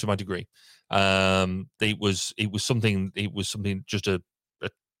all the way up to my degree. It was something just a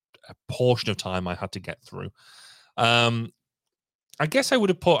portion of time I had to get through. I guess I would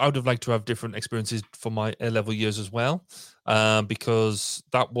have liked to have different experiences for my A-level years as well, because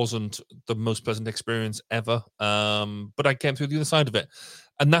that wasn't the most pleasant experience ever. But I came through the other side of it,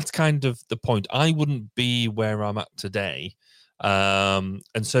 and that's kind of the point. I wouldn't be where I'm at today, and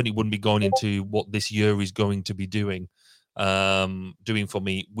certainly wouldn't be going into what this year is going to be doing for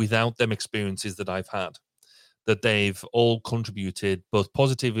me without them experiences that I've had. That they've all contributed, the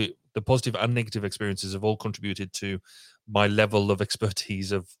positive and negative experiences have all contributed to my level of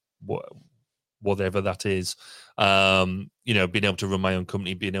expertise of whatever that is. Being able to run my own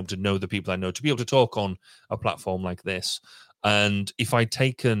company, being able to know the people I know, to be able to talk on a platform like this. And if I'd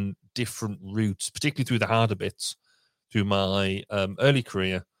taken different routes, particularly through the harder bits, through my early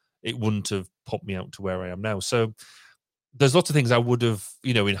career, it wouldn't have popped me out to where I am now. So there's lots of things I would have,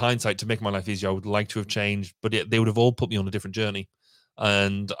 in hindsight, to make my life easier, I would like to have changed, but they would have all put me on a different journey,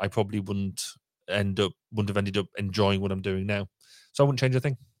 and I probably wouldn't have ended up enjoying what I'm doing now. So I wouldn't change a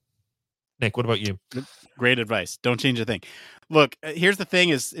thing. Nick, what about you? Great advice. Don't change a thing. Look, here's the thing: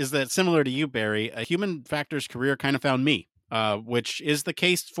 is that similar to you, Barry? A Human Factors career kind of found me, which is the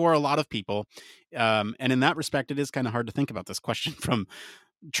case for a lot of people. And in that respect, it is kind of hard to think about this question from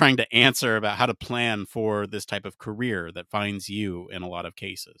trying to answer about how to plan for this type of career that finds you in a lot of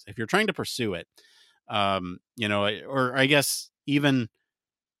cases. If you're trying to pursue it, Or I guess even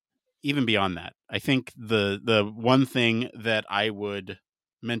beyond that, I think the one thing that I would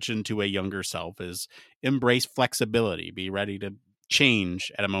mention to a younger self is embrace flexibility. Be ready to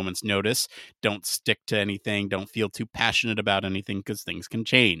change at a moment's notice. Don't stick to anything. Don't feel too passionate about anything because things can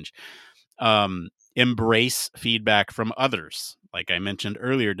change. Embrace feedback from others. Like I mentioned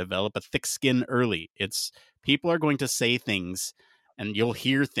earlier, develop a thick skin early. People are going to say things and you'll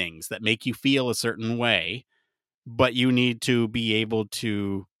hear things that make you feel a certain way, but you need to be able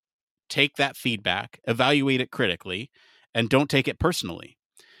to take that feedback, evaluate it critically, and don't take it personally.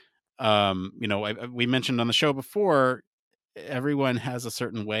 We mentioned on the show before, everyone has a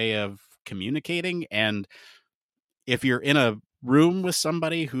certain way of communicating, and if you're in a room with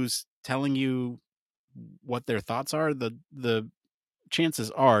somebody who's telling you what their thoughts are, the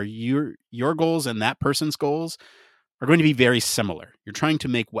chances are your goals and that person's goals are going to be very similar. You're trying to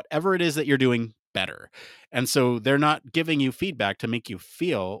make whatever it is that you're doing better. And so they're not giving you feedback to make you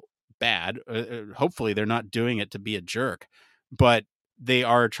feel bad. Hopefully they're not doing it to be a jerk, but they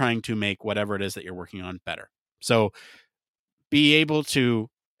are trying to make whatever it is that you're working on better. So be able to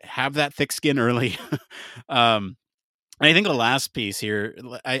have that thick skin early. And I think the last piece here,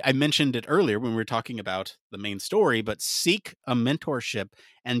 I mentioned it earlier when we were talking about the main story, but seek a mentorship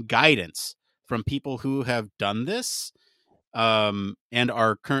and guidance from people who have done this and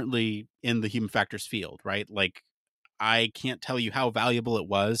are currently in the human factors field, right? Like, I can't tell you how valuable it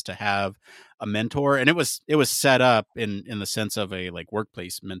was to have a mentor, and it was set up in the sense of a like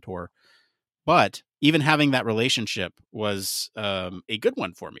workplace mentor, but even having that relationship was a good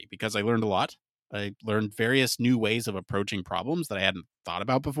one for me because I learned a lot. I learned various new ways of approaching problems that I hadn't thought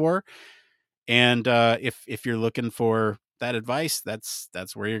about before. And if you're looking for that advice, that's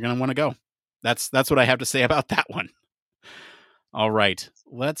where you're going to want to go. That's what I have to say about that one. All right,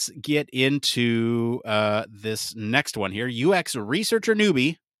 let's get into this next one here. UX Researcher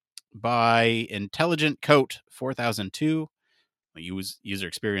Newbie by Intelligent Coat 4002, a user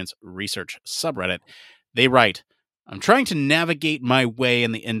experience research subreddit. They write, I'm trying to navigate my way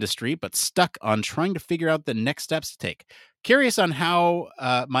in the industry, but stuck on trying to figure out the next steps to take. Curious on how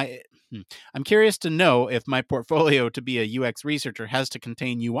I'm curious to know if my portfolio to be a UX researcher has to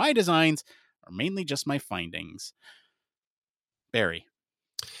contain UI designs or mainly just my findings. Barry.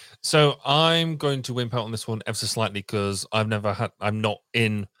 So I'm going to wimp out on this one ever so slightly because I'm not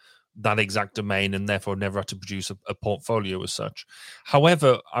in that exact domain and therefore never had to produce a portfolio as such.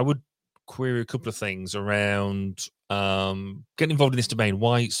 However, I would query a couple of things around getting involved in this domain.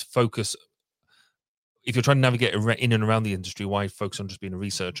 Why focus? If you're trying to navigate in and around the industry, why focus on just being a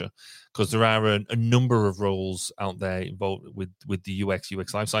researcher? Because there are a number of roles out there involved with the UX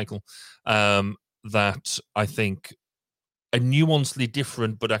lifecycle that I think are nuancedly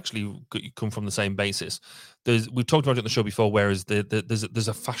different, but actually come from the same basis. We've talked about it on the show before, whereas there's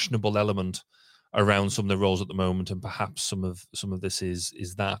a fashionable element around some of the roles at the moment, and perhaps some of this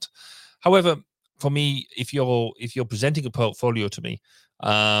is that. However, for me, if you're presenting a portfolio to me,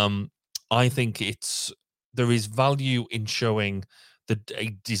 I think there is value in showing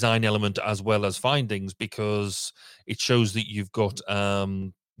a design element as well as findings, because it shows that you've got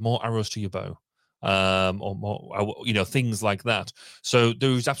more arrows to your bow, or more, things like that. So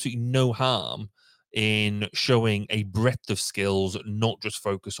there is absolutely no harm in showing a breadth of skills, not just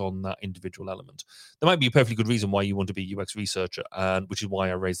focus on that individual element. There might be a perfectly good reason why you want to be a UX researcher, and which is why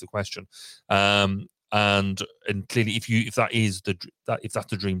I raised the question. And clearly, if that's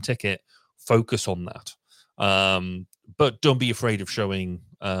the dream ticket, focus on that. But don't be afraid of showing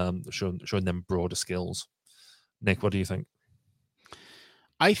them broader skills. Nick, what do you think?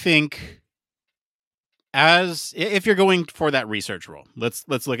 I think if you're going for that research role, let's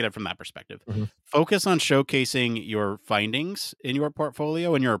look at it from that perspective. Mm-hmm. Focus on showcasing your findings in your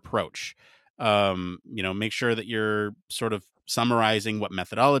portfolio and your approach. Make sure that you're sort of summarizing what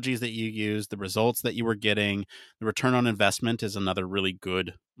methodologies that you use, the results that you were getting. The return on investment is another really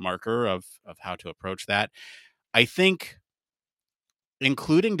good marker of how to approach that. I think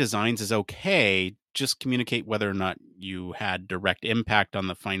including designs is okay. Just communicate whether or not you had direct impact on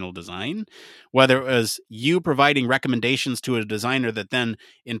the final design, whether it was you providing recommendations to a designer that then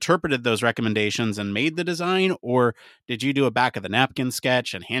interpreted those recommendations and made the design, or did you do a back of the napkin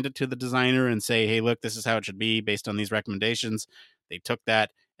sketch and hand it to the designer and say, hey, look, this is how it should be based on these recommendations. They took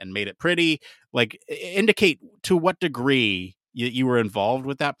that and made it pretty. Like, indicate to what degree you were involved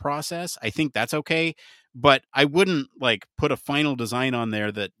with that process. I think that's okay. But I wouldn't like put a final design on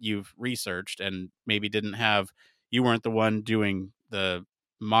there that you've researched and maybe you weren't the one doing the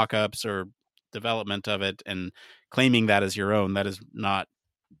mock-ups or development of it and claiming that as your own. That is not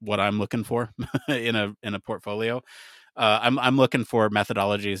what I'm looking for in a portfolio. I'm looking for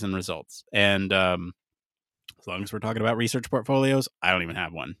methodologies and results, and as long as we're talking about research portfolios, I don't even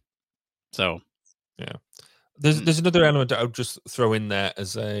have one. So yeah. There's another element I would just throw in there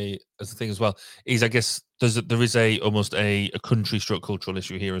as a thing as well, is I guess there is almost a country stroke cultural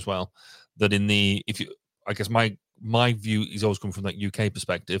issue here as well, that I guess my view is always coming from that UK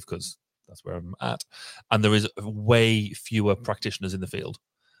perspective, because that's where I'm at, and there is way fewer practitioners in the field,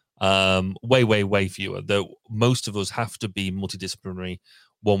 way fewer. Though most of us have to be multidisciplinary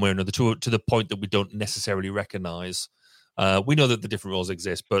one way or another, to the point that we don't necessarily recognize. We know that the different roles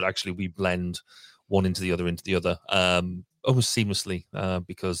exist, but actually we blend one into the other, almost seamlessly,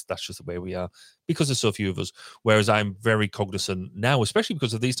 because that's just the way we are, because there's so few of us. Whereas I'm very cognizant now, especially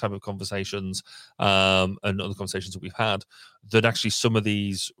because of these type of conversations, and other conversations that we've had, that actually some of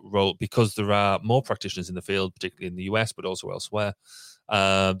these roles, because there are more practitioners in the field, particularly in the US, but also elsewhere,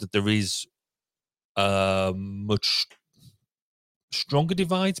 that there is much stronger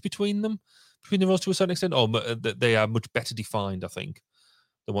divides between the roles to a certain extent, or they are much better defined, I think,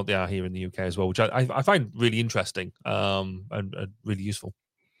 than what they are here in the UK as well, which I find really interesting, and really useful.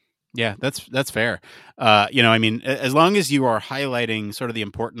 Yeah, that's fair. I mean, as long as you are highlighting sort of the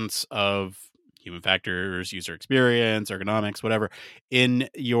importance of human factors, user experience, ergonomics, whatever, in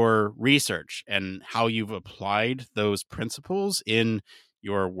your research, and how you've applied those principles in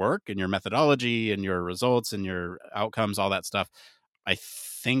your work and your methodology and your results and your outcomes, all that stuff, I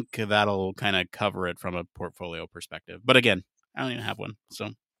think that'll kind of cover it from a portfolio perspective. But again, I don't even have one. So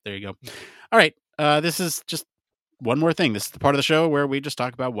there you go. All right. This is just one more thing. This is the part of the show where we just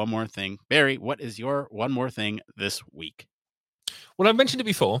talk about one more thing. Barry, what is your one more thing this week? Well, I mentioned it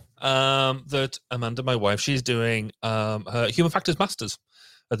before, that Amanda, my wife, she's doing her Human Factors Masters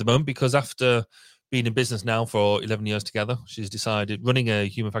at the moment, because after being in business now for 11 years together, she's decided, running a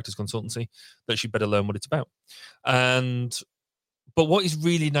human factors consultancy, that she'd better learn what it's about. But what is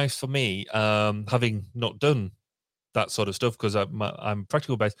really nice for me, having not done that sort of stuff, because I'm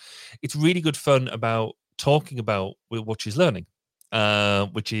practical based, it's really good fun about talking about what she's learning,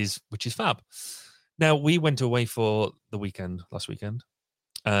 which is fab. Now, we went away for the weekend last weekend,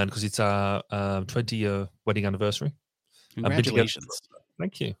 and because it's our 20-year wedding anniversary. Congratulations!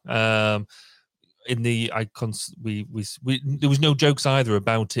 Thank you. In the icons, we there was no jokes either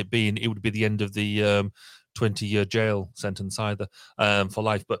about it would be the end of the 20-year jail sentence either, for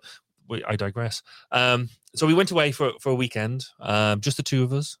life. But I digress. So we went away for a weekend, just the two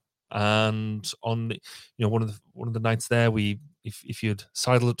of us, and on one of the nights there, if you'd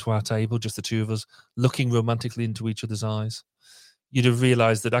sidled up to our table, just the two of us, looking romantically into each other's eyes, you'd have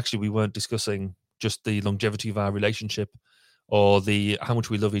realized that actually we weren't discussing just the longevity of our relationship, or the how much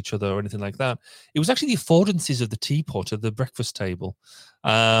we love each other, or anything like that. It was actually the affordances of the teapot at the breakfast table,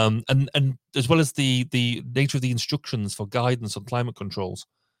 and as well as the nature of the instructions for guidance on climate controls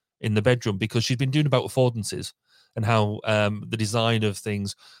in the bedroom, because she'd been doing about affordances and how the design of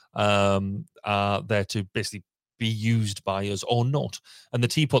things are there to basically be used by us or not. And the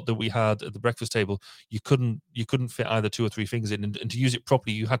teapot that we had at the breakfast table, you couldn't fit either 2 or 3 fingers in, and to use it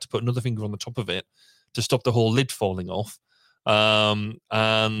properly, you had to put another finger on the top of it to stop the whole lid falling off. And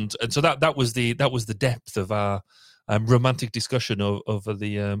so that was the depth of our romantic discussion of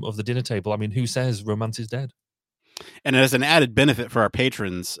the dinner table. I mean, who says romance is dead? And as an added benefit for our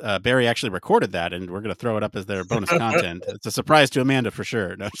patrons, Barry actually recorded that, and we're going to throw it up as their bonus content. It's a surprise to Amanda for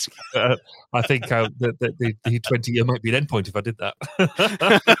sure. No, I think the 20-year might be an endpoint if I did that.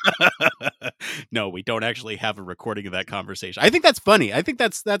 No, we don't actually have a recording of that conversation. I think that's funny. I think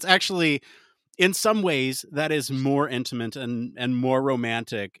that's actually, in some ways, that is more intimate and more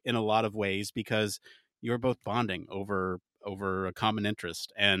romantic in a lot of ways, because you're both bonding over a common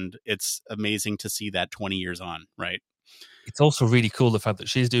interest, and it's amazing to see that 20 years on, right? It's also really cool the fact that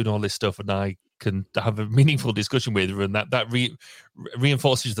she's doing all this stuff and I can have a meaningful discussion with her, and that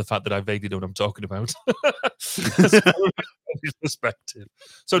reinforces the fact that I vaguely know what I'm talking about. Perspective.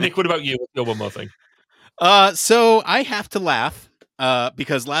 So, Nick, what about you? What's your one more thing? So I have to laugh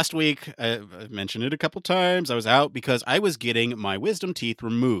because last week, I mentioned it a couple times, I was out because I was getting my wisdom teeth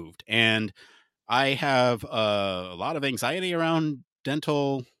removed, and I have a lot of anxiety around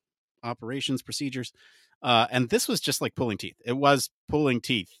dental operations, procedures. And this was just like pulling teeth. It was pulling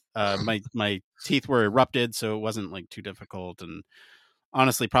teeth. My teeth were erupted, so it wasn't like too difficult. And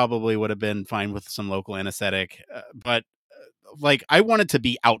honestly, probably would have been fine with some local anesthetic. But like, I wanted to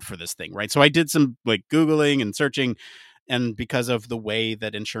be out for this thing, right? So I did some like Googling and searching. And because of the way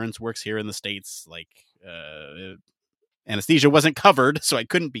that insurance works here in the States, like, anesthesia wasn't covered, so I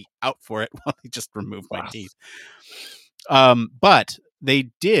couldn't be out for it while he just removed my teeth. But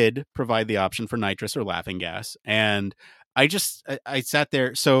they did provide the option for nitrous or laughing gas. And I sat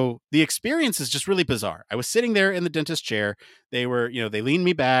there. So the experience is just really bizarre. I was sitting there in the dentist chair. They were, they leaned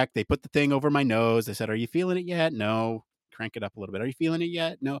me back. They put the thing over my nose. They said, "Are you feeling it yet?" "No." "Crank it up a little bit." "Are you feeling it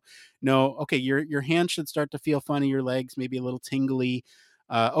yet?" "No." "No." "Okay. Your hand should start to feel funny. Your legs maybe a little tingly."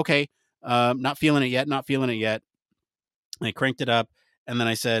 "Okay. Not feeling it yet. Not feeling it yet." And I cranked it up, and then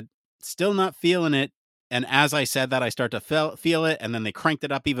I said, "Still not feeling it." And as I said that, I start to feel it, and then they cranked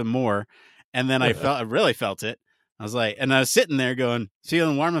it up even more, and then I really felt it. I was like, and I was sitting there going,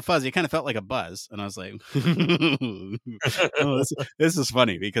 feeling warm and fuzzy. It kind of felt like a buzz, and I was like, "Oh, this is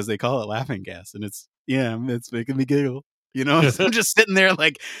funny," because they call it laughing gas, and it's making me giggle. So I'm just sitting there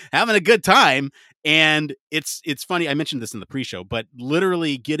like having a good time, and it's funny. I mentioned this in the pre-show, but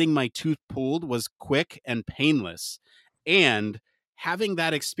literally getting my tooth pulled was quick and painless, and having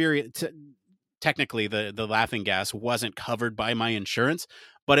that experience. Technically, the laughing gas wasn't covered by my insurance,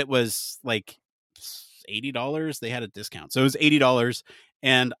 but it was like $80. They had a discount, so it was $80,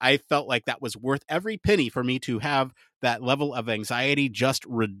 and I felt like that was worth every penny for me to have that level of anxiety just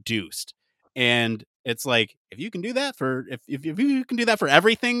reduced. And it's like, if you can do that if you can do that for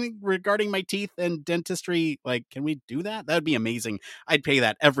everything regarding my teeth and dentistry, like, can we do that? That would be amazing. I'd pay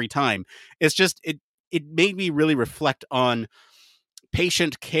that every time. It's just it made me really reflect on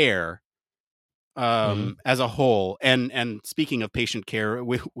patient care as a whole. And speaking of patient care,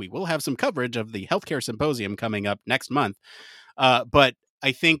 we will have some coverage of the healthcare symposium coming up next month. But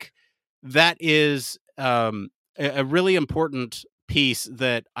I think that is a really important piece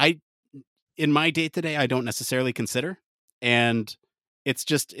that in my day-to-day, I don't necessarily consider. And it's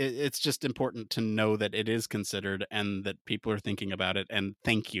just important to know that it is considered and that people are thinking about it. And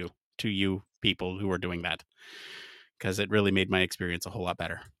thank you to you people who are doing that, because it really made my experience a whole lot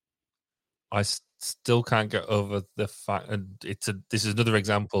better. I still can't get over the fact, and this is another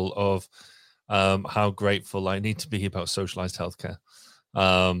example of how grateful I need to be about socialized healthcare.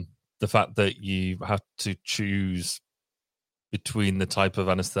 The fact that you have to choose between the type of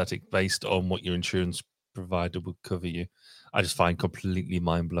anesthetic based on what your insurance provider would cover you, I just find completely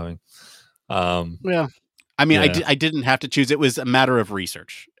mind-blowing. Well, I mean, yeah. I didn't have to choose. It was a matter of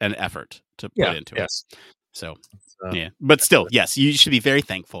research and effort to put into it. So, yeah. But still, yes, you should be very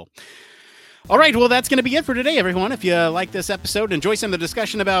thankful. All right, well, that's going to be it for today, everyone. If you like this episode, enjoy some of the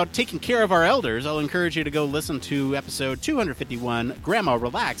discussion about taking care of our elders, I'll encourage you to go listen to episode 251, Grandma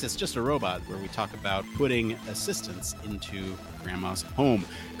Relax, It's Just a Robot, where we talk about putting assistance into Grandma's home.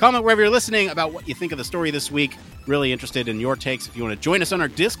 Comment wherever you're listening about what you think of the story this week. Really interested in your takes. If you want to join us on our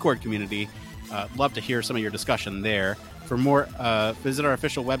Discord community, love to hear some of your discussion there. For more, visit our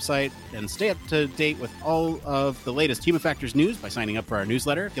official website and stay up to date with all of the latest Human Factors news by signing up for our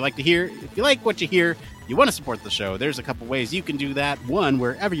newsletter. If you like what you hear, you want to support the show, there's a couple ways you can do that. One,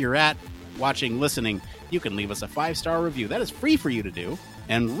 wherever you're at, watching, listening, you can leave us a 5-star review. That is free for you to do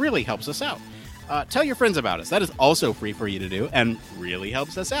and really helps us out. Tell your friends about us. That is also free for you to do and really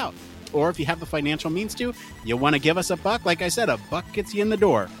helps us out. Or if you have the financial means to, you want to give us $1, like I said, $1 gets you in the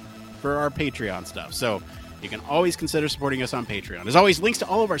door for our Patreon stuff. So you can always consider supporting us on Patreon. As always, links to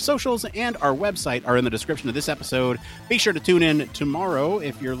all of our socials and our website are in the description of this episode. Be sure to tune in tomorrow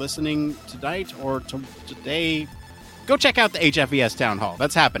if you're listening tonight or today. Go check out the HFES Town Hall.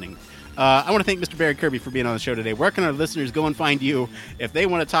 That's happening. I want to thank Mr. Barry Kirby for being on the show today. Where can our listeners go and find you if they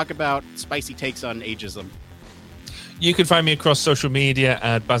want to talk about spicy takes on ageism? You can find me across social media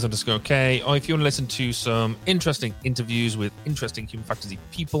at Baz_K, or if you want to listen to some interesting interviews with interesting Human Factors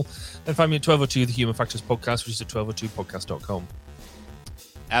people, then find me at 1202 The Human Factors Podcast, which is at 1202podcast.com.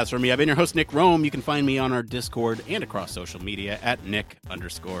 As for me, I've been your host, Nick Rome. You can find me on our Discord and across social media at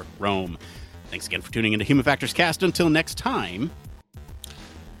Nick_Rome. Thanks again for tuning into Human Factors Cast. Until next time,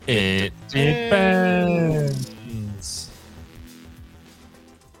 it depends.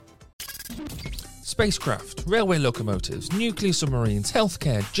 Spacecraft, railway locomotives, nuclear submarines,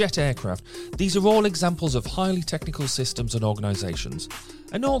 healthcare, jet aircraft, these are all examples of highly technical systems and organisations,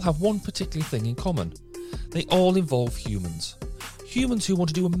 and all have one particular thing in common. They all involve humans. Humans who want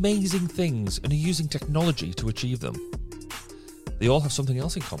to do amazing things and are using technology to achieve them. They all have something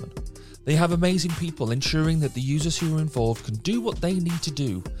else in common. They have amazing people ensuring that the users who are involved can do what they need to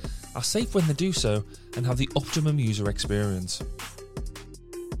do, are safe when they do so, and have the optimum user experience.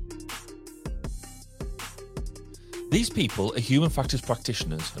 These people are Human Factors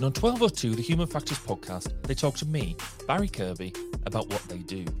practitioners, and on 1202, the Human Factors podcast, they talk to me, Barry Kirby, about what they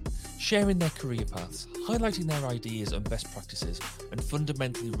do, sharing their career paths, highlighting their ideas and best practices, and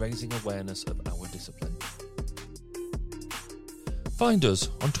fundamentally raising awareness of our discipline. Find us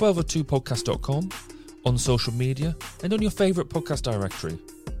on 1202podcast.com on social media, and on your favourite podcast directory,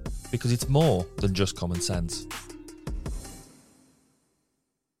 because it's more than just common sense.